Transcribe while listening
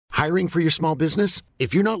Hiring for your small business?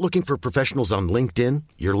 If you're not looking for professionals on LinkedIn,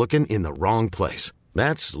 you're looking in the wrong place.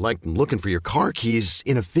 That's like looking for your car keys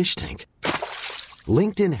in a fish tank.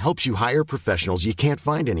 LinkedIn helps you hire professionals you can't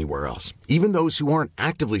find anywhere else, even those who aren't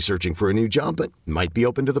actively searching for a new job but might be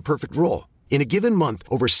open to the perfect role. In a given month,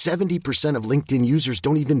 over 70% of LinkedIn users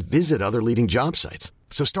don't even visit other leading job sites.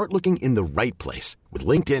 So start looking in the right place. With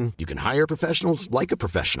LinkedIn, you can hire professionals like a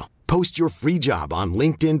professional. Post your free job on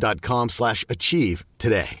linkedin.com/achieve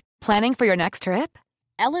today. Planning for your next trip?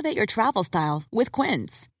 Elevate your travel style with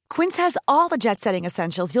Quince. Quince has all the jet-setting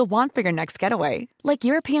essentials you'll want for your next getaway, like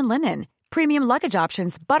European linen, premium luggage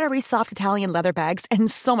options, buttery soft Italian leather bags,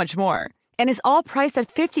 and so much more. And is all priced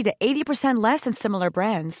at 50 to 80% less than similar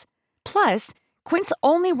brands. Plus, Quince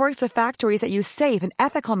only works with factories that use safe and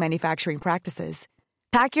ethical manufacturing practices.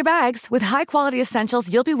 Pack your bags with high-quality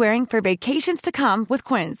essentials you'll be wearing for vacations to come with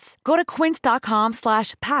Quince. Go to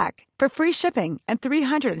quince.com/pack for free shipping and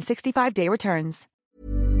 365-day returns.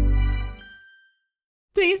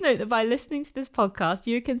 Please note that by listening to this podcast,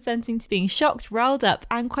 you're consenting to being shocked, riled up,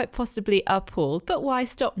 and quite possibly appalled. But why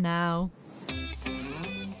stop now?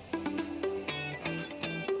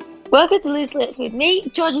 Welcome to Loose Lips with me,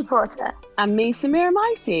 Georgie Porter. And me, Samira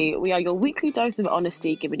Mighty. We are your weekly dose of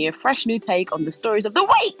honesty, giving you a fresh new take on the stories of the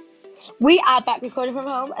week. We are back recording from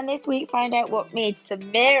home, and this week find out what made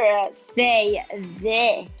Samira say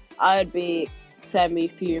this. I'd be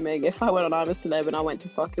semi-fuming if I went on I'm a Celeb and I went to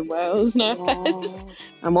fucking Wales. No offense.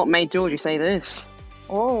 And what made Georgie say this?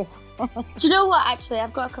 Oh. Do you know what, actually?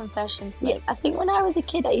 I've got a confession to make. I think when I was a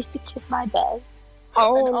kid, I used to kiss my bed.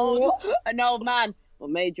 An old man. What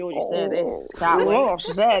made Georgie say this? Can't wait.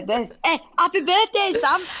 She said this. Hey, happy birthday,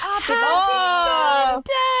 Sam. Happy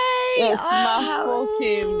birthday. It's my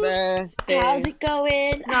fucking birthday. How's it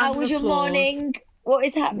going? How was your morning? What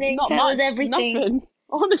is happening? Not Tell much, us everything. Nothing.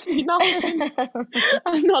 Honestly, nothing.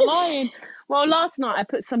 I'm not lying. Well, last night I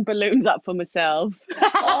put some balloons up for myself.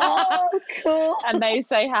 Oh, cool. And they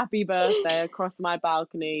say happy birthday across my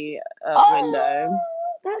balcony window.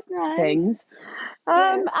 That's nice. Things.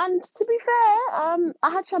 And to be fair,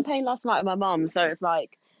 I had champagne last night with my mum, so it's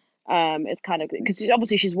like, it's kind of, because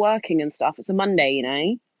obviously she's working and stuff. It's a Monday, you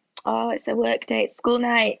know. Oh, it's a work day. It's school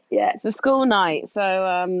night. Yeah, it's a school night. So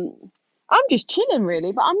I'm just chilling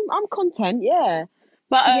really, but I'm content. Yeah,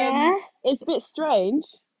 but it's a bit strange.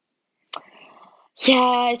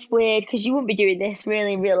 Yeah, it's weird because you wouldn't be doing this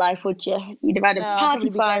really in real life, would you? You'd have had a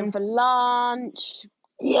party planned for lunch.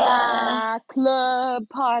 Yeah, club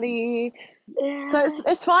party. Yeah. So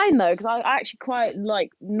it's fine though, because I actually quite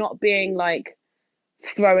like not being like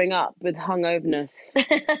throwing up with hungoverness.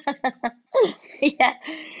 Yeah.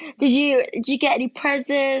 Did you get any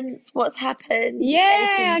presents? What's happened? Yeah,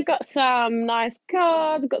 Anything? I got some nice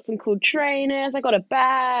cards. I got some cool trainers. I got a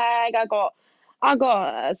bag. I got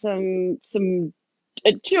some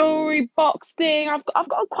a jewelry box thing. I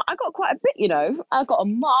got quite a bit, you know. I got a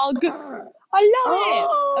mug. I love it.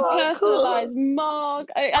 A personalised mug.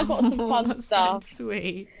 I got some fun stuff. So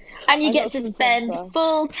sweet. And you get to spend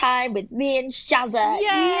full time with me and Shazza.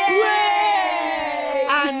 Yay!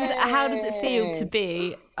 And how does it feel to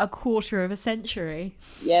be a quarter of a century?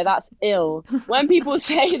 Yeah, that's ill. When people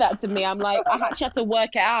say that to me, I'm like, I actually have to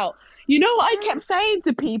work it out. You know what I kept saying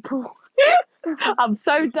to people? I'm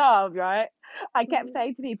so dumb, right? I kept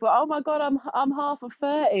saying to people, "Oh my god, I'm half of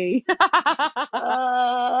 30," and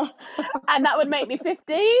that would make me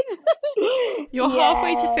 15. You're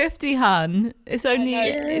halfway to 50, hun. It's only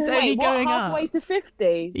going up. Halfway to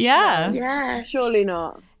 50? Yeah. Yeah. Surely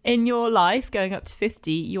not. In your life, going up to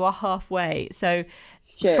 50, you are halfway. So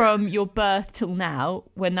from your birth till now,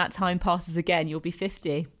 when that time passes again, you'll be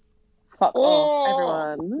 50. Fuck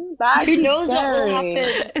off, everyone. Who knows what will happen?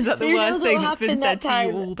 Is that the worst thing that's been said to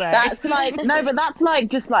you all day? That's like, no, but that's like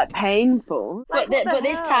just like painful. But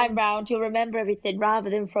this time round, you'll remember everything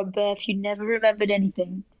rather than from birth. You never remembered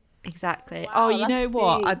anything. Exactly. Wow, you know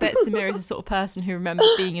what? deep. I bet Samira's the sort of person who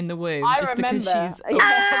remembers being in the womb just because she's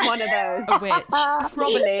one of those. a witch.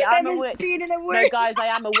 Probably. I'm a witch. Being in the womb. No, guys, I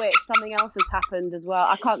am a witch. Something else has happened as well.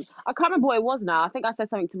 I can't remember what it was now. I think I said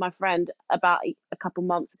something to my friend about a couple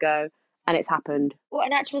months ago, and it's happened. What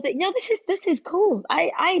an actual thing. No, this is cool.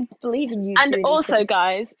 I believe in you. And also,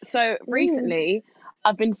 guys, so recently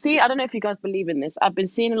I've been seeing, I don't know if you guys believe in this, I've been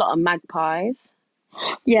seeing a lot of magpies.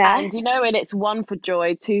 Yeah. And you know, and it's 1 for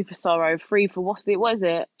joy, 2 for sorrow, 3 for what is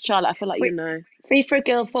it? Charlotte, I feel like you know. 3 for a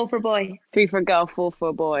girl, 4 for a boy. 3 for a girl, 4 for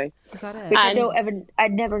a boy. Is that it? Which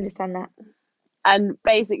I'd never understand that. And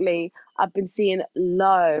basically, I've been seeing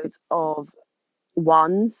loads of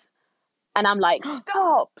 1s. And I'm like,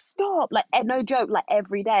 stop, like, no joke, like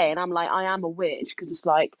every day. And I'm like, I am a witch, because it's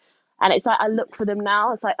like, And it's like I look for them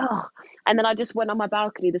now. It's like, oh. And then I just went on my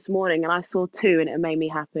balcony this morning and I saw 2 and it made me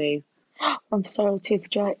happy. I'm sorry, 2 for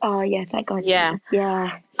joy. Oh, yeah, thank God. Yeah.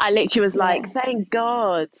 Yeah. I literally was like, thank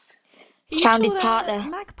God. You Found saw his partner.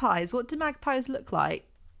 Magpies. What do magpies look like?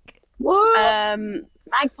 What?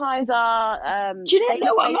 Magpies are... do you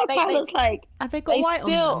know what a magpie looks like? Have they got white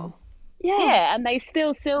on them? Yeah, and they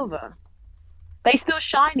still silver. They still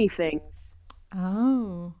shiny things.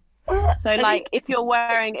 Oh. So like if you're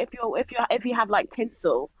wearing if you have like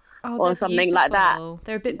tinsel or something beautiful. like that,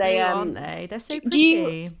 they're a bit blue, aren't they? They're so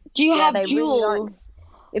pretty. Do you have they jewels? really like,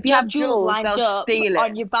 if you have jewels, lined they'll up steal it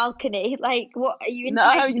on your balcony. Like, what are you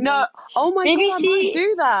enticing? No. Oh my God, I might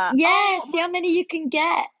do that. Yeah, see how many you can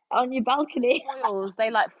get on your balcony. Foils.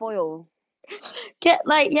 They like foil. Get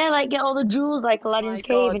get all the jewels like Aladdin's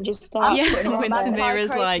cave and just start. Yeah, when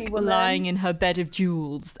Samira's like lying in her bed of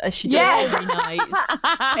jewels as she does every night,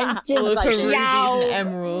 and just all of her rubies and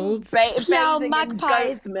emeralds,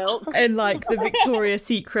 magpies, milk, and like the Victoria's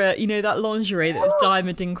Secret, that lingerie that was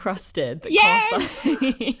diamond encrusted. That cost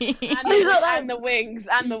and the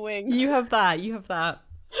wings. You have that.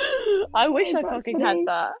 I wish I fucking had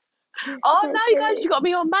that. Oh no, you guys, you got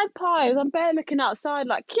me on magpies. I'm bare looking outside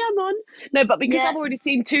like, come on. No, but because I've already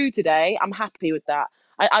seen 2 today, I'm happy with that.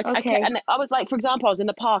 And I was like, for example, I was in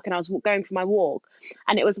the park and I was going for my walk,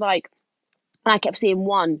 and it was like, and I kept seeing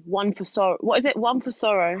one for sorrow. What is it? One for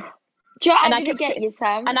sorrow. And I kept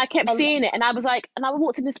Sam. And I kept seeing it, and I was like, and I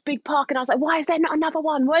walked in this big park, and I was like, why is there not another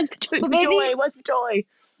one? Where's the joy? Where's the joy?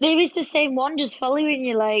 Maybe it's the same one just following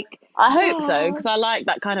you, like. I hope so, because I like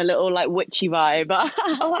that kind of little like witchy vibe.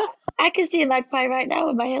 I can see a magpie right now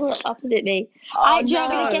with my hill opposite me. I'm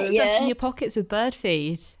gonna get stuff in your pockets with bird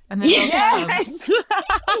feed, and then yes.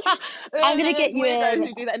 I'm gonna get you weirdos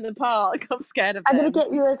who do that in the park. I'm scared of them. I'm gonna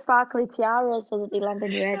get you a sparkly tiara so that they land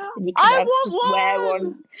on your head and you can just wear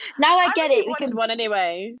one. Now I get it. We can one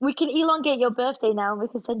anyway. We can elongate your birthday now. We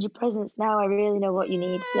can send you presents now. I really know what you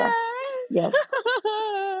need. Yes.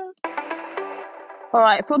 All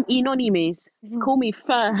right, from Anonymous, call me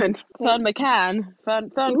Fern McCann, Fern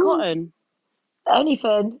Cotton. Only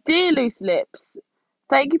Fern. Dear Loose Lips,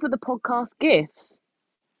 thank you for the podcast gifts.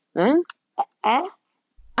 I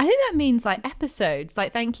think that means like episodes.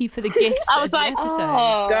 Like, thank you for the gifts. I was like,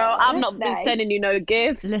 girl, I've not been sending you no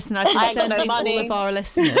gifts. Listen, I've been sending all of our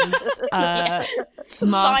listeners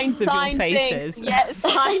masks of your faces. Things. Yeah,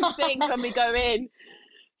 signed things when we go in.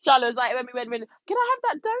 Charlotte was like, when we went, can I have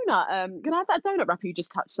that donut? Can I have that donut wrapper you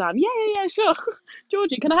just touched, Sam? Yeah, sure.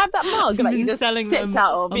 Georgie, can I have that mug that you just selling tipped them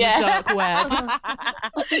out of? On the dark web.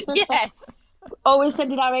 Yes. Always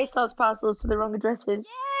sending our ASOS parcels to the wrong addresses.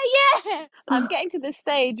 Yeah. I'm getting to the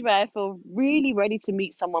stage where I feel really ready to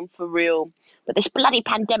meet someone for real. But this bloody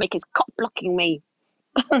pandemic is cock-blocking me.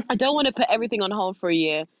 I don't want to put everything on hold for a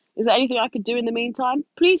year. Is there anything I could do in the meantime?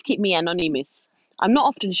 Please keep me anonymous. I'm not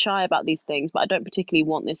often shy about these things, but I don't particularly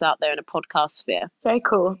want this out there in a podcast sphere. Very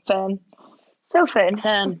cool, Fern. So Fern.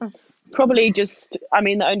 Probably just,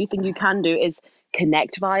 the only thing you can do is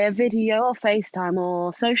connect via video or FaceTime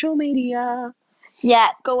or social media. Yeah,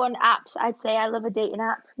 go on apps. I'd say I love a dating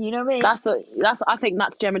app. You know me. I think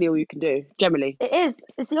that's generally all you can do. Generally. It is.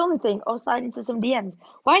 It's the only thing. Or slide into some DMs.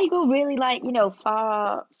 Why do you go really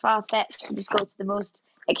far-fetched and just go to the most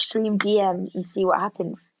extreme DM and see what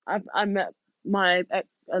happens? I met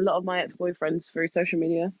a lot of my ex-boyfriends through social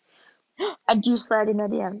media. And you slide in their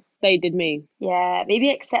DMs? They did me. Yeah,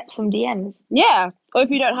 maybe accept some DMs. Yeah, or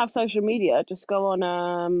if you don't have social media, just go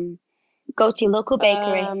on. Go to your local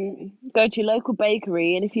bakery. And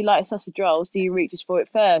if you like sausage rolls, do you reaches for it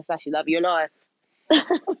first? That's your love of your life.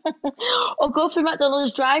 Or go through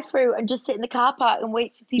McDonald's drive-through and just sit in the car park and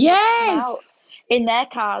wait for people to come out in their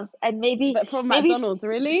cars, and maybe. But from McDonald's,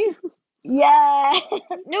 really? Yeah,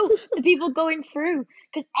 no, the people going through,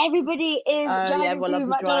 because everybody is driving through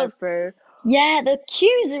McDonald's. Drive-through. Yeah, the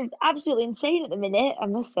queues are absolutely insane at the minute, I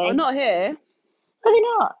must say. Oh, not here. Are they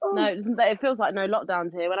not? Oh. No, it feels like no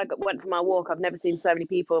lockdowns here. When I went for my walk, I've never seen so many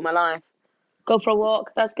people in my life. Go for a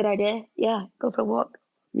walk. That's a good idea. Yeah, go for a walk.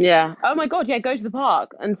 Yeah. Oh my God. Yeah, go to the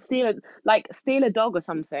park and steal a dog or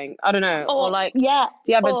something. I don't know. Or do you have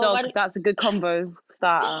a dog? 'Cause that's a good combo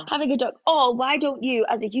starter. Having a dog. Or why don't you,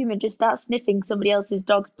 as a human, just start sniffing somebody else's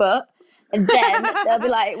dog's butt? And then they'll be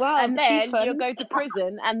like, wow, and then you'll go to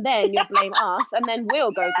prison, and then you'll blame us, and then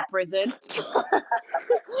we'll go to prison.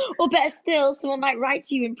 Or better still, someone might write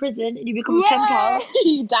to you in prison, and you become a pen pal.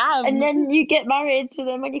 Damn. And then you get married to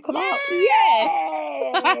them when you come out.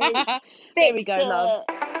 Yes. There we go, love.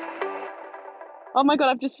 Oh my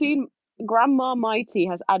God, I've just seen Grandma Mighty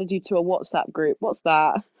has added you to a WhatsApp group. What's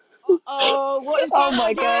that? Oh, what is Oh Grandma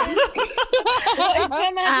my God. doing? What is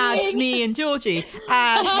Grandma Add doing? me and Georgie.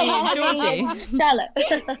 Add me and Georgie. Charlotte.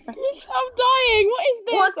 I'm dying. What is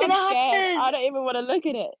this? What's I'm gonna scared. happen? I don't even want to look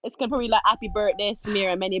at it. It's gonna probably like happy birthday,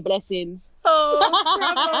 Samira, many blessings. Oh,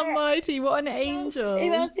 Grandma Almighty, what an angel.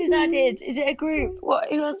 Who else is added? Is it a group? Who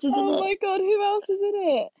else is in Oh it? my God, who else is in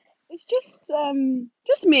it? It's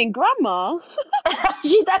just me and Grandma.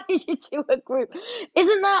 She's added you to a group.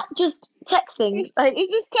 Isn't that just texting?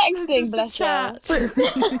 It's just texting, Just a bless her. chat.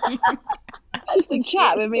 It's just a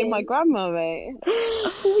chat with me and my grandma, mate.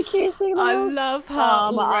 The cutest thing in the I world. love her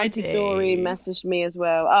My already. auntie Dory messaged me as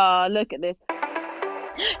well. Oh, look at this.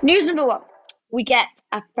 News number 1. We get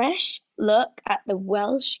a fresh look at the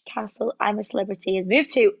Welsh castle I'm a Celebrity has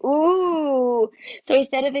moved to. Ooh. So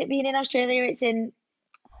instead of it being in Australia, it's in...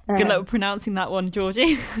 Good luck with pronouncing that one,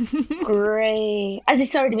 Georgie. Grey. As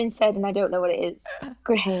it's already been said, and I don't know what it is.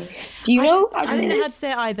 Grey. Do you know? I don't know how to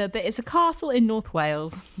say it either, but it's a castle in North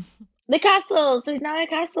Wales. The castle. So it's now a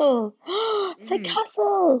castle. It's a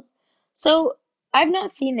castle. So I've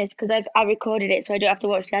not seen this because I recorded it, so I don't have to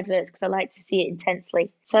watch the adverts because I like to see it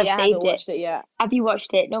intensely. So I've I saved haven't watched it yet. Have you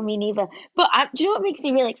watched it? No, me neither. But do you know what makes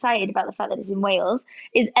me really excited about the fact that it's in Wales?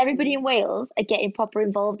 Is everybody in Wales are getting proper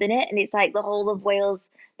involved in it, and it's like the whole of Wales,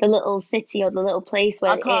 the little city or the little place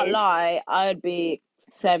where I can't it is. lie, I'd be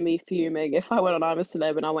semi-fuming if I went on I'm a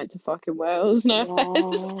Celeb and I went to fucking Wales. No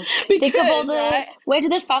offense. Think of all Because, the... right, Where do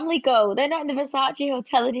the family go? They're not in the Versace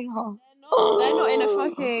hotel anymore. they're not in a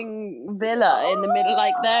fucking villa in the middle.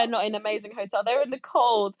 Like, they're not in an amazing hotel. They're in the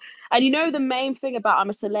cold. And you know the main thing about I'm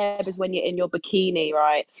a Celeb is when you're in your bikini,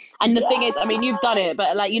 right? And the thing is, I mean, you've done it,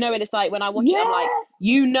 but like, you know, and it's like when I watch it, I'm like,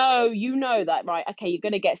 you know that, right? Okay, you're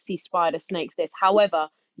gonna get see spider snakes. This, however,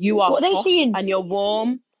 you are What are they hot seeing? and you're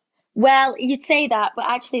warm. Well, you'd say that, but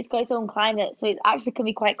actually it's got its own climate, so it actually can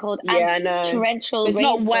be quite cold. Yeah, I And know. torrential It's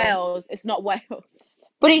not rainstorm. Wales. It's not Wales.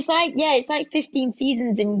 But it's like 15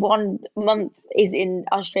 seasons in 1 month is in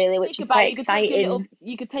Australia, which Think is about quite it, exciting.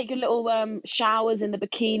 you could take your little showers in the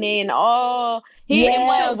bikini and here Yeah. in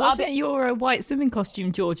Wales. Was it your white swimming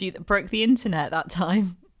costume, Georgie, that broke the internet that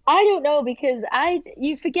time? I don't know because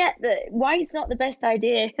you forget that white's not the best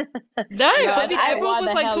idea. No, I mean, why everyone was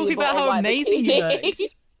the like hell you talking about bought a how white amazing you bikini?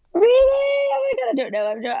 looked. Really? Oh my God, I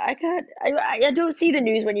don't know. I can't. I don't see the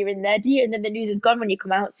news when you're in there, do you? And then the news is gone when you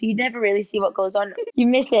come out, so you never really see what goes on. You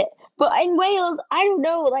miss it. But in Wales, I don't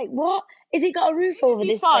know. Like, what? Is it got a roof over It's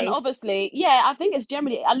this fun, place? obviously. Yeah, I think it's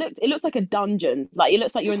generally. It looks like a dungeon. Like, it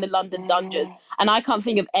looks like you're in the London dungeons, and I can't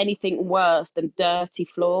think of anything worse than dirty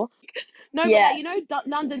floor. No, but Yeah. like, you know,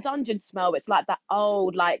 London dungeon smell. It's like that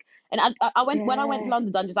old, like, and I went when I went to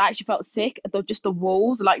London dungeons. I actually felt sick at just the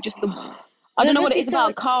walls, like just the. I don't know what it is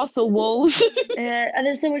about castle walls. And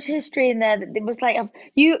there's so much history in there that it was like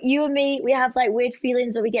you and me, we have like weird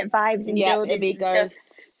feelings or we get vibes in Yeah, buildings it'd be and stuff.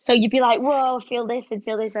 ghosts. So you'd be like, whoa, feel this, and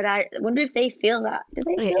I wonder if they feel that. Do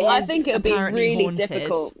they feel that? I think it would be apparently really haunted.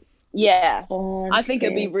 difficult. Yeah, Haunted. I think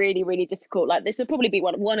it'd be really, really difficult. Like, this would probably be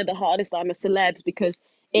one of the hardest I'm a Celebs, because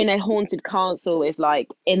in a haunted castle is like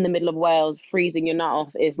in the middle of Wales, freezing your nut off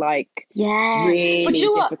is like really But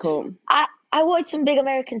you know difficult. what? I watched some big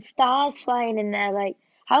American stars flying in there. Like,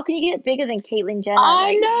 how can you get bigger than Caitlyn Jenner?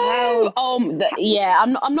 I Like, know. Yeah,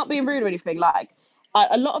 I'm not being rude or anything. Like,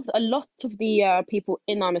 a lot of the people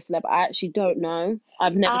in I'm a Celeb, I actually don't know.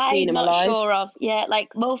 I've never seen in my life. I'm not sure of. Yeah,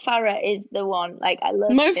 like Mo Farah is the one. Like, I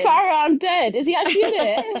love Mo him. Farah, I'm dead. Is he actually in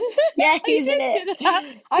it? Yeah, he's in it. I've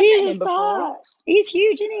He's met a him star. before. He's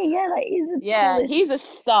huge, isn't he? Yeah, like he's the coolest. He's a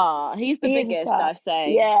star. He's the He is a biggest, star. I'd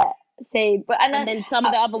say. Yeah, same. But And then some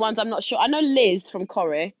of the other ones, I'm not sure. I know Liz from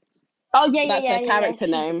Corrie. Oh yeah, That's her character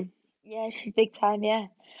name. Yeah, she's big time. Yeah,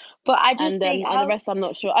 but I just think and the rest I'm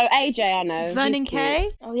not sure. Oh, AJ, I know. Vernon Kay?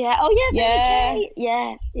 Oh yeah, Vernon Kay.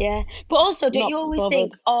 Yeah. But also, don't you always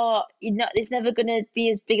think, it's never gonna be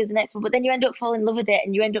as big as the next one? But then you end up falling in love with it,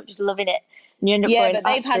 and you end up just loving it, and you end up going, but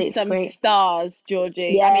they've had some great. stars,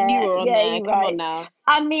 Georgie. Yeah, I mean, you were on there. you're Come right. on now.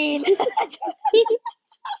 I mean,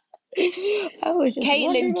 I was just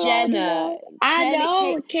Caitlyn wondering Jenner. I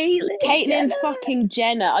know, Caitlyn Jenner. fucking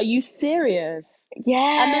Jenner. Are you serious?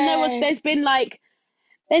 Yeah. And then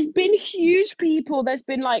there's been huge people. There's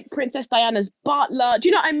been like Princess Diana's butler. Do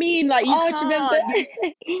you know what I mean? Like, you can't. Do you remember?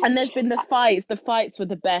 And there's been the fights. The fights were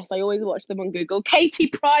the best. I always watch them on Google. Katie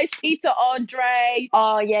Price, Peter Andre.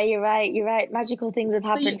 Oh yeah, you're right. Magical things have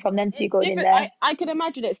happened from them two going in there. I can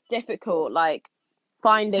imagine it's difficult, like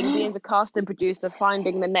being a casting producer,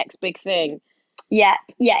 finding the next big thing. Yeah,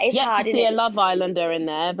 it's Yet hard, to isn't see a it? Love Islander in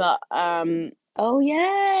there, but Oh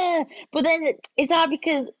yeah, but then it's hard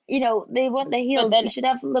because they want the but heels. then You should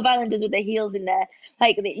have Love Islanders with their heels in there.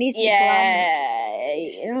 Like it needs to be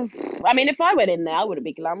glam. yeah, I mean, if I went in there, I wouldn't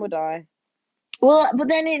be glam, would I? Well, but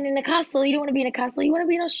then in a castle, you don't want to be in a castle. You want to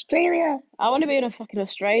be in Australia. I want to be in a fucking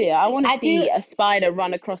Australia. I want to I do. see a spider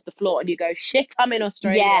run across the floor and you go, shit, I'm in Yeah,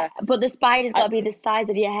 Australia. but the spider's got I, to be the size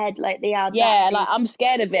of your head. Like they are that yeah, big. like I'm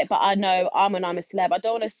scared of it, but I know I'm a celeb. I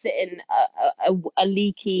don't want to sit in a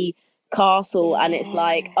leaky castle and it's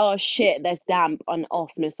like, Yeah. oh shit, there's damp and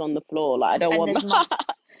offness on the floor. Like I don't And want there's that. moss.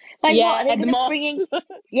 Like what Yeah, are they the gonna moss. bring in?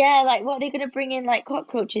 Yeah, like what are they gonna bring in? Like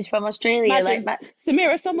cockroaches from Australia? Imagine,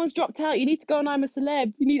 Samira, someone's dropped out. You need to go on I'm a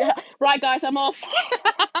Celeb. You need right, guys, I'm off.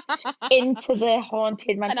 into the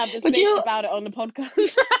haunted man. And I've just But you bitched know, about it on the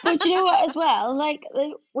podcast. but you know what? As well, like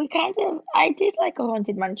we kind of, I did like a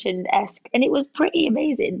haunted mansion-esque, and it was pretty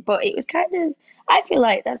amazing. But it was kind of, I feel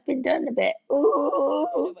like that's been done a bit. I know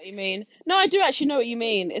Ooh. what you mean. No, I do actually know what you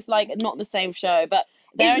mean. It's like not the same show, but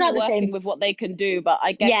they're It's only not the working same. with what they can do. But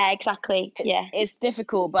I guess Yeah, exactly. Yeah. it's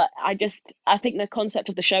difficult. But I think the concept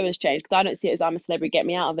of the show has changed because I don't see it as I'm a celebrity, get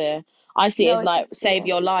me out of here. I see it No, as it's like just save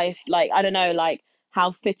yeah. your life. Like I don't know, like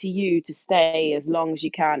how fit are you to stay as long as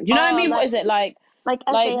you can? Do you know what I Oh, mean? What is it like? like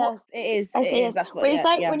Like what SAS. it is? It is. SAS. That's what. But it's Yeah,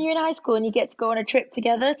 like yeah. when you're in high school and you get to go on a trip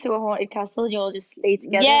together to a haunted castle, and you all just stay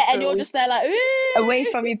together Yeah, for and a you're week just there like, away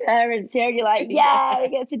ooh. from your parents. Here, and you're like, Yeah. yeah, we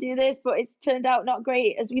get to do this, but it's turned out not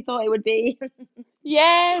great as we thought it would be.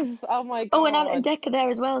 Yes. Oh my Oh, and Ant and God. Dec are there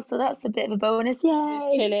as well, so that's a bit of a bonus. Just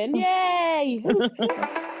Yay! chilling. Yay.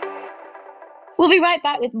 We'll be right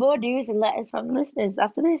back with more news and letters from listeners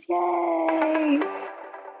after this. Yay!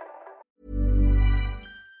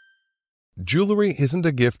 Jewelry isn't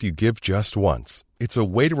a gift you give just once. It's a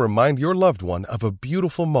way to remind your loved one of a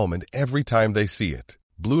beautiful moment every time they see it.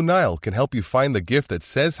 Blue Nile can help you find the gift that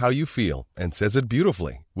says how you feel and says it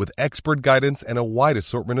beautifully, with expert guidance and a wide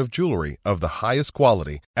assortment of jewelry of the highest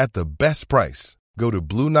quality at the best price. Go to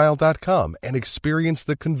BlueNile.com and experience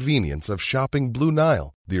the convenience of shopping Blue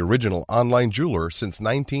Nile, the original online jeweler since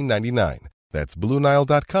 1999. That's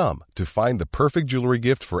BlueNile.com to find the perfect jewelry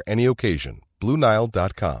gift for any occasion.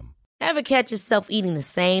 BlueNile.com. Ever catch yourself eating the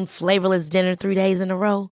same flavorless dinner 3 days in a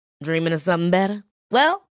row? Dreaming of something better?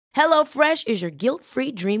 Well, HelloFresh is your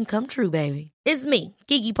guilt-free dream come true, baby. It's me,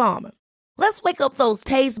 Keke Palmer. Let's wake up those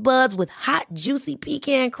taste buds with hot, juicy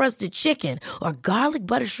pecan-crusted chicken or garlic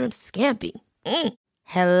butter shrimp scampi.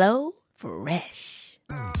 Hello Fresh.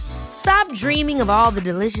 Stop dreaming of all the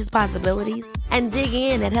delicious possibilities and dig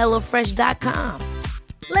in at HelloFresh.com.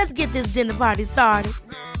 Let's get this dinner party started.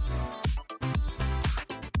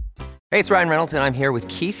 Hey, it's Ryan Reynolds, and I'm here with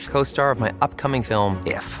Keith, co-star of my upcoming film,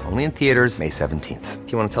 If, only in theaters May 17th.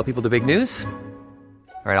 Do you want to tell people the big news?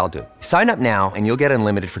 All right, I'll do it. Sign up now and you'll get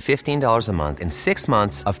unlimited for $15 a month and 6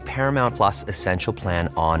 months of Paramount Plus Essential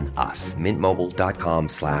Plan on us.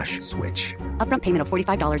 MintMobile.com/switch. Upfront payment of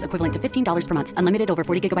 $45 equivalent to $15 per month. Unlimited over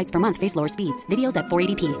 40 gigabytes per month. Face lower speeds. Videos at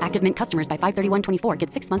 480p. Active Mint customers by 531.24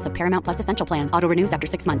 get 6 months of Paramount Plus Essential Plan. Auto renews after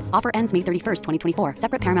 6 months. Offer ends May 31st, 2024.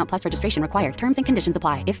 Separate Paramount Plus registration required. Terms and conditions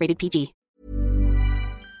apply if rated PG.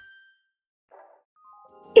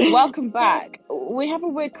 Welcome back. We have a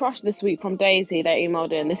weird crush this week from Daisy that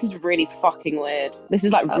emailed in. This is really fucking weird. This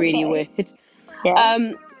is like really weird. Yeah.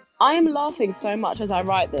 I am laughing so much as I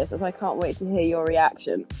write this, as I can't wait to hear your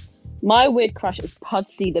reaction. My weird crush is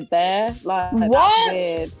Pudsey the bear. Like What? That's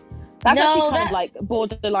weird. That's No, actually kind that- of like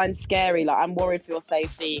borderline scary. Like I'm worried for your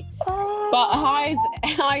safety. But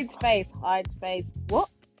Hyde's face. What?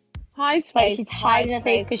 Hyde's Like face. she's hiding her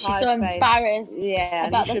face because she's so Hyde's face. embarrassed Yeah,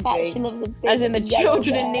 about he the should fact be. she loves a big As in the yellow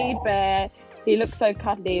children in bear. need bear. He looks so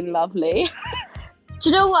cuddly and lovely. Do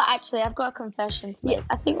you know what? Actually, I've got a confession to make.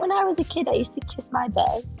 I think when I was a kid, I used to kiss my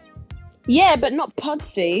bears. Yeah, but not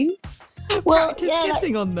Pudsey. Well, Practice yeah,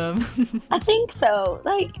 kissing on them. I think so.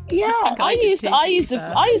 Like, yeah. I did used too, to be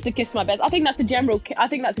fair. kiss my bears. I think that's a general kid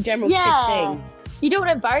Yeah. thing. You don't want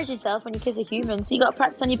to embarrass yourself when you kiss a human, so you got to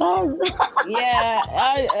practice on your bears. Yeah.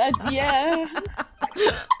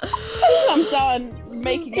 I'm done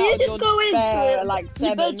making out You with just your go into bear at like your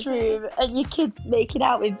 7. bedroom and your kids making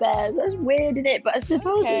out with bears. That's weird, isn't it? But I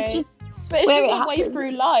suppose Okay. it's just But it's where just it a way happens.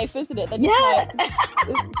 through life, isn't it?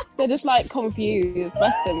 They're just like confused.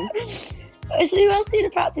 Bless them. So who else do you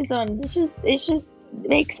practice on? It's just it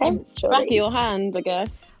makes sense. Back of Surely. your hand, I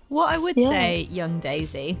guess. What I would Yeah. say, young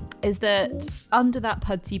Daisy, is that under that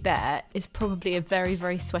Pudsey bear is probably a very,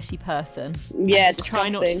 very sweaty person. Yeah, just try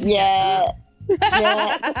not to disgusting. forget Yeah. that.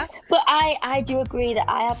 Yeah. But I do agree that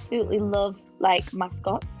I absolutely love like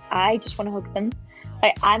mascots. I just want to hug them.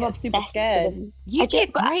 Like, I'm super obsessed scared. with them. You'd be a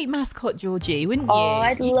great mascot, Georgie, wouldn't you? Oh,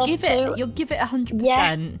 I'd love to. You'll give it 100%.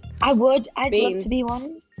 Yeah, I would. I'd love to be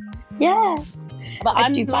one. Yeah. But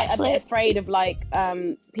I'm do like a bit afraid of like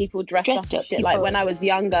people dressed up and shit. people. Like when I was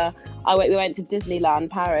younger, we went to Disneyland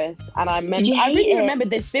Paris, and I remember. Did you hate it? remember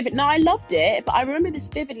this vivid. No, I loved it, but I remember this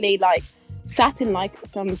vividly. Like sat in like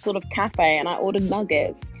some sort of cafe, and I ordered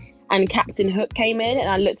nuggets, and Captain Hook came in, and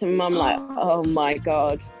I looked at my mum like, oh my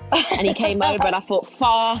god. And he came over, and I thought,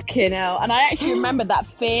 fucking hell. And I actually remember that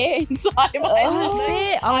fear inside my head.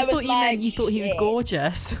 Fear? Oh, I thought you like, meant you thought he was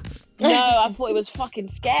gorgeous. No, I thought it was fucking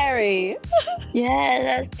scary. Yeah,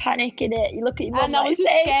 that's panic in it. You look at your mum And I was like,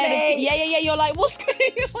 just scared of yeah. You're like, what's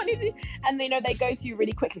going on? And they go to you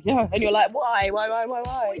really quickly. Yeah. And you're like, why? What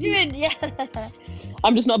are you doing? Yeah.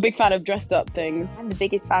 I'm just not a big fan of dressed up things. I'm the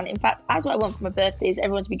biggest fan. In fact, that's what I want for my birthday, is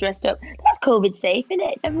everyone to be dressed up. That's COVID safe, isn't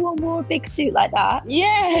it? If everyone wore a big suit like that.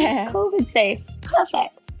 Yeah. It's COVID safe.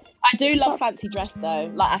 Perfect. I do love fancy dress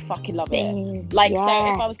though. Like, I fucking love it. Like, so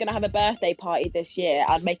if I was going to have a birthday party this year,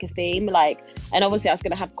 I'd make a theme. Like, and obviously I was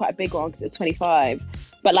going to have quite a big one because it's 25.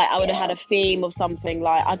 But like, I would have had a theme of something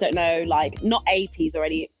like, I don't know, like not 80s or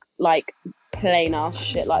any like plain ass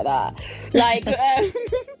shit like that. Like,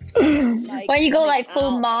 when you go like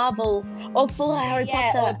full Marvel or full Harry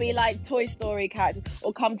Potter. Or be like Toy Story characters,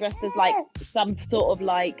 or come dressed as like some sort of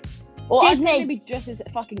like, or I'd say maybe dressed as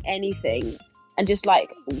fucking anything. And just like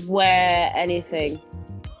wear anything.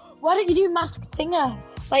 Why don't you do Masked Singer?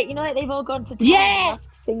 Like, you know, like they've all gone to town.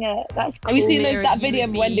 Masked Singer. That's cool. Have you seen that video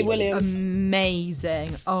of Wendy Williams?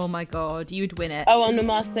 Amazing. Oh my god, you'd win it. Oh, on the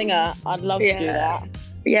Masked Singer, I'd love to do that.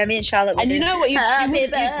 Yeah, me and Charlotte would. And you know what? You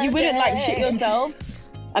wouldn't like shit yourself.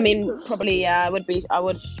 I mean, probably I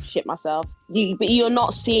would shit myself. But you're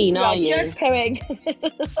not seen, are you? Just purring.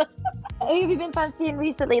 Who have you been fancying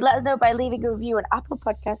recently? Let us know by leaving a review on Apple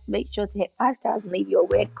Podcasts. Make sure to hit 5 stars and leave your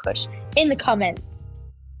weird crush in the comments.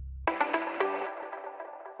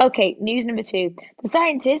 Okay, news number 2. The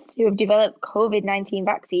scientists who have developed COVID-19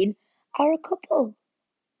 vaccine are a couple.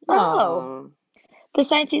 Oh. The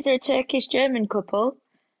scientists are a Turkish-German couple.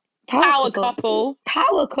 Power couple.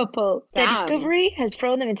 Their discovery has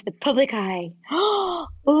thrown them into the public eye.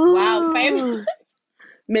 Wow, famous.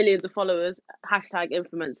 Millions of followers.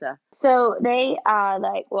 #influencer. So they are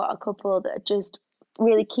like a couple that are just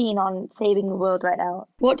really keen on saving the world right now.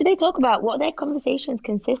 What do they talk about? What do their conversations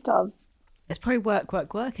consist of? It's probably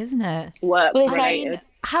work, isn't it? Work. Well, related.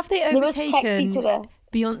 Have they overtaken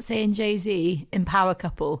Beyonce and Jay-Z in power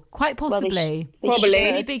couple? Quite possibly. Well, probably.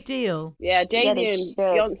 Really big deal. Yeah, Jay-Z and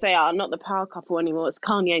Beyonce are not the power couple anymore. It's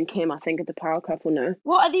Kanye and Kim, I think, are the power couple now.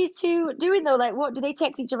 What are these two doing though? Like, what do they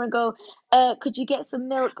text each other and go, could you get some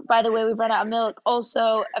milk? By the way, we've run out of milk.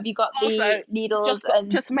 Also, have you got the needles?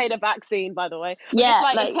 Just made a vaccine, by the way. Yeah,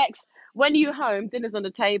 just like a text. When you home, dinner's on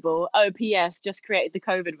the table. OPS just created the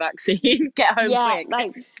COVID vaccine. Get home quick.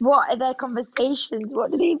 Like, what are their conversations?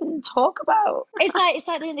 What do they even talk about? It's like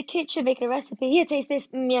they're in the kitchen making a recipe. Here, taste this.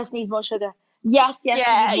 Yes, needs more sugar. Yes.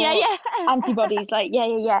 Yeah. Antibodies. Like,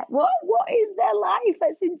 yeah. What is their life?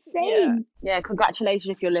 That's insane. Yeah.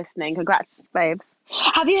 Congratulations if you're listening. Congrats, babes.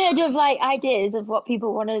 Have you heard of like ideas of what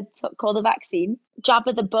people want to call the vaccine? Jab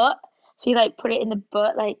of the butt. So you like put it in the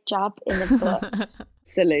butt, like jab in the butt.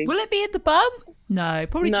 Silly. Will it be in the bum? No,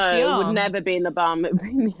 probably just the arm. No, it would never be in the bum. It would be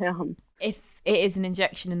in the arm. If it is an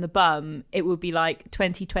injection in the bum, it would be like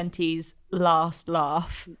 2020's last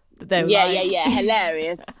laugh. Yeah.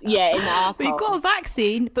 Hilarious. Yeah, in the arsehole. We've got a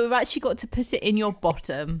vaccine, but we've actually got to put it in your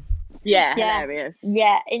bottom. Yeah, hilarious.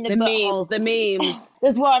 Yeah, in the butthole. The memes.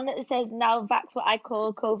 There's one that says, now vax what I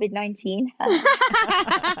call COVID-19.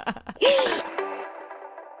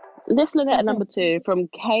 Listener letter number 2 from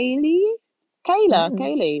Kaylee.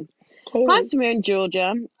 Kaylee. Hi, Samir and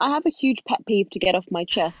Georgia. I have a huge pet peeve to get off my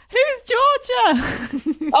chest. Who's Georgia?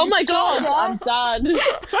 Oh my God, I'm done.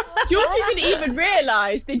 Georgia didn't even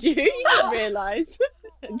realise, did you? You didn't realise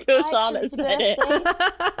until Charlotte said it.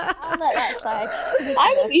 I'll let that slide.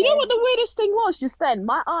 You know what the weirdest thing was just then?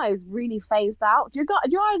 My eyes really phased out. Do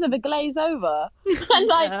your eyes ever glaze over? And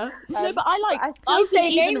no, but I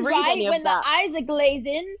didn't even read any of when that. the eyes are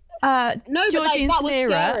glazing. No, Georgie and that was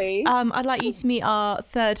Samira, scary. I'd like you to meet our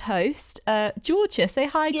third host, Georgia. Say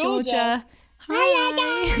hi, Georgia. Hi,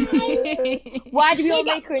 guys. Why do we all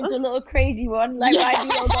make her into a little crazy one? Like, why do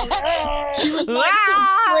we all go, She was like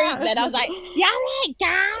freaked. Then I was like, yeah, right,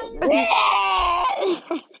 guys.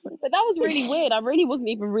 But that was really weird. I really wasn't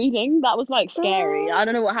even reading. That was like scary. I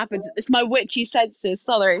don't know what happened. It's my witchy senses.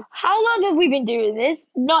 Sorry. How long have we been doing this?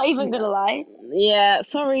 Not even gonna lie. Yeah,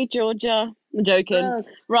 sorry, Georgia. I'm joking.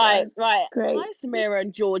 Right. Great. Hi, Samira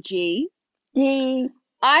and Georgie. Hey.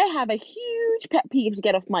 I have a huge pet peeve to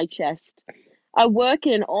get off my chest. I work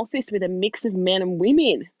in an office with a mix of men and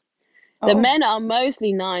women. The men are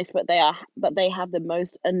mostly nice, but they have the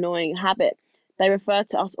most annoying habit. They refer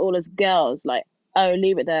to us all as girls, like, oh,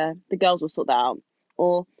 leave it there. The girls will sort that out.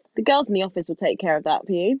 Or the girls in the office will take care of that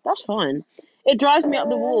for you. That's fine. It drives me up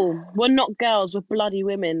the wall. We're not girls, we're bloody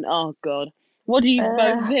women. Oh, God. What do you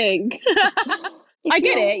both think? I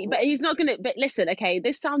get it, but he's not gonna. But listen, okay,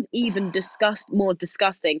 this sounds even more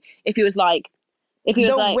disgusting. If he was like,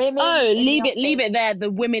 oh, leave it there.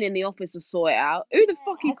 The women in the office will sort it out. Who the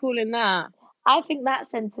fuck are you calling that? I think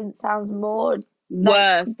that sentence sounds more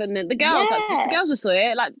worse than the girls. Yeah. Like, just the girls will sort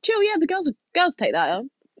it. Like, chill. Yeah, the girls take that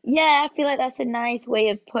on. Yeah, I feel like that's a nice way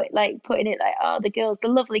of putting it. Like, oh, the girls, the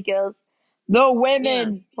lovely girls, the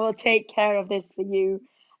women will take care of this for you.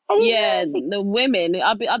 The women.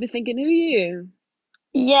 I'll be thinking, who are you?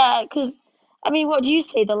 Yeah, because, I mean, what do you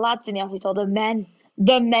say? The lads in the office or the men?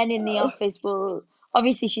 The men in the office will...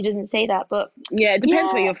 Obviously, she doesn't say that, but... Yeah, it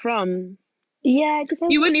depends where you're from. Yeah, it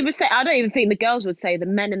depends. You wouldn't even say... I don't even think the girls would say the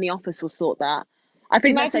men in the office will sort that. I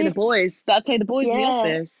think they'd say the boys. They'd say the boys in the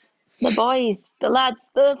office. The boys, the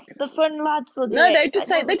lads, the fun lads will do it. No, they just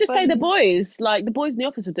say the boys. Like, the boys in the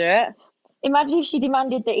office will do it. Imagine if she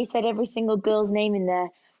demanded that he said every single girl's name in there.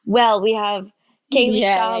 Well, we have... Kaylee,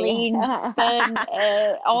 Charlene, Fern,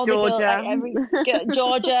 all Georgia. the girls,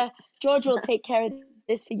 Georgia. Georgia will take care of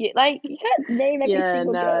this for you. Like, you can't name every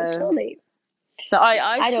single girl, surely. So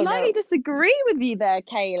I slightly disagree with you there,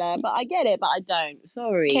 Kayla, but I get it, but I don't.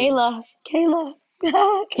 Sorry. Kayla.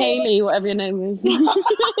 Kaylee, whatever your name is.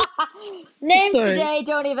 Names today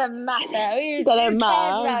don't even matter. They don't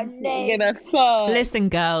matter. Give a fuck. Listen,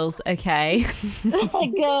 girls, okay?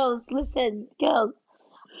 Girls, listen, girls.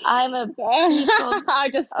 I'm a I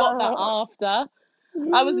just got that after.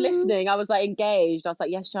 I was listening. I was like engaged. I was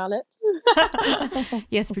like, yes, Charlotte.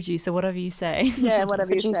 Yes, producer, whatever you say. Yeah,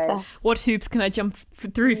 whatever you say. What hoops can I jump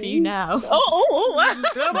through for you now? I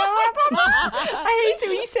hate it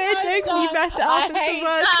when you say a joke and you mess it up. It's the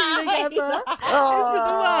worst feeling ever. It's the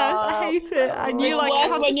worst. I hate it. And you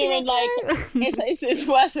have to say it. It's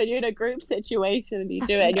worse when you're in a group situation and you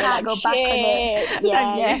do it and you're like, go back on it.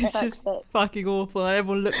 Yeah, it's just fucking awful. And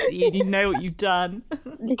everyone looks at you and you know what you've done.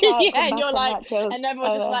 And you're like, and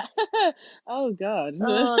everyone's just like, oh God.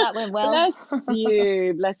 Oh, that went well. Bless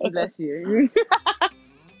you.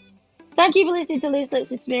 Thank you for listening to Loose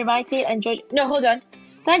Lips with Samira Mighty and George. No, hold on.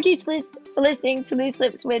 Thank you for listening to Loose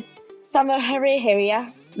Lips with Sama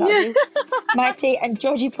Haria, Mighty and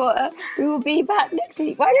Georgie Porter. We will be back next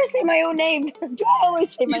week. Why do I say my own name? Do I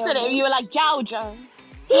always say my own name? You were like, Georgia.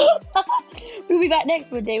 We'll be back next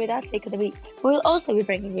Monday with our take of the week. We'll also be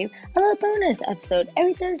bringing you a little bonus episode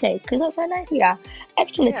every Thursday because that's how nice we are.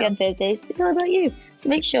 Extra Lippy on Thursdays. It's all about you. So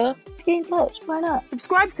make sure to get in touch. Why not?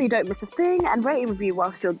 Subscribe so you don't miss a thing and rate and review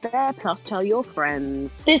whilst you're there. Plus tell your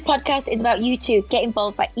friends. This podcast is about you too. Get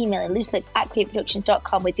involved by emailing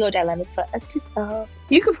looselips@queerproductions.com with your dilemmas for us to solve.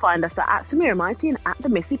 You can find us at Samira Mighty and at the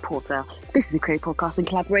Missy Porter. This is a Queer podcast in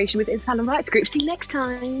collaboration with Asylum Rights Group. See you next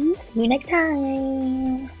time.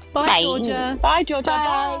 Bye, Georgia. Bye, Georgia.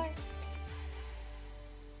 Bye.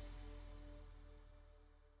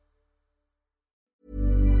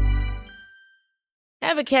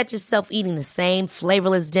 Ever catch yourself eating the same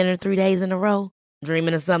flavorless dinner 3 days in a row?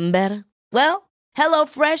 Dreaming of something better? Well,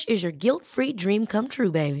 HelloFresh is your guilt-free dream come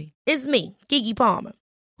true, baby. It's me, Keke Palmer.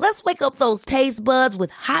 Let's wake up those taste buds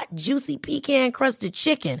with hot, juicy pecan-crusted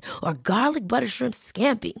chicken or garlic butter shrimp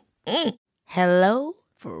scampi. Hello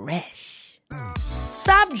Fresh.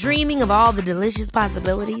 Stop dreaming of all the delicious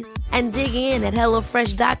possibilities and dig in at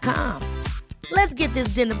HelloFresh.com. Let's get this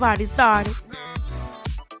dinner party started.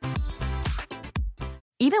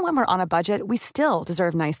 Even when we're on a budget, we still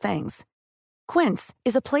deserve nice things. Quince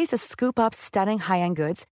is a place to scoop up stunning high-end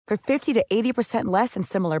goods for 50 to 80% less than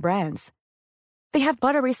similar brands. They have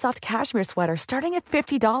buttery soft cashmere sweaters starting at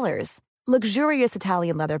 $50, luxurious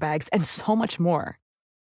Italian leather bags, and so much more.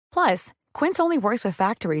 Plus, Quince only works with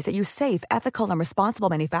factories that use safe, ethical, and responsible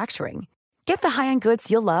manufacturing. Get the high-end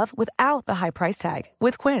goods you'll love without the high price tag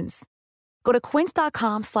with Quince. Go to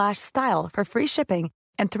quince.com/style for free shipping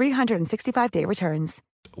and 365-day returns.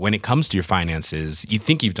 When it comes to your finances, you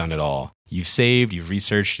think you've done it all. You've saved, you've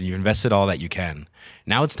researched, and you've invested all that you can.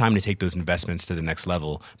 Now it's time to take those investments to the next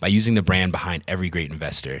level by using the brand behind every great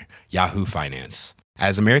investor, Yahoo Finance.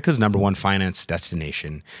 As America's #1 finance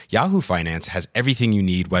destination, Yahoo Finance has everything you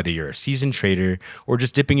need, whether you're a seasoned trader or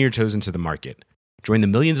just dipping your toes into the market. Join the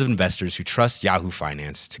millions of investors who trust Yahoo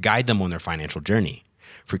Finance to guide them on their financial journey.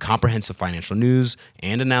 For comprehensive financial news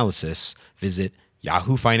and analysis, visit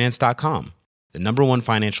yahoofinance.com, the #1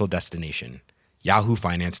 financial destination,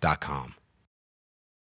 yahoofinance.com.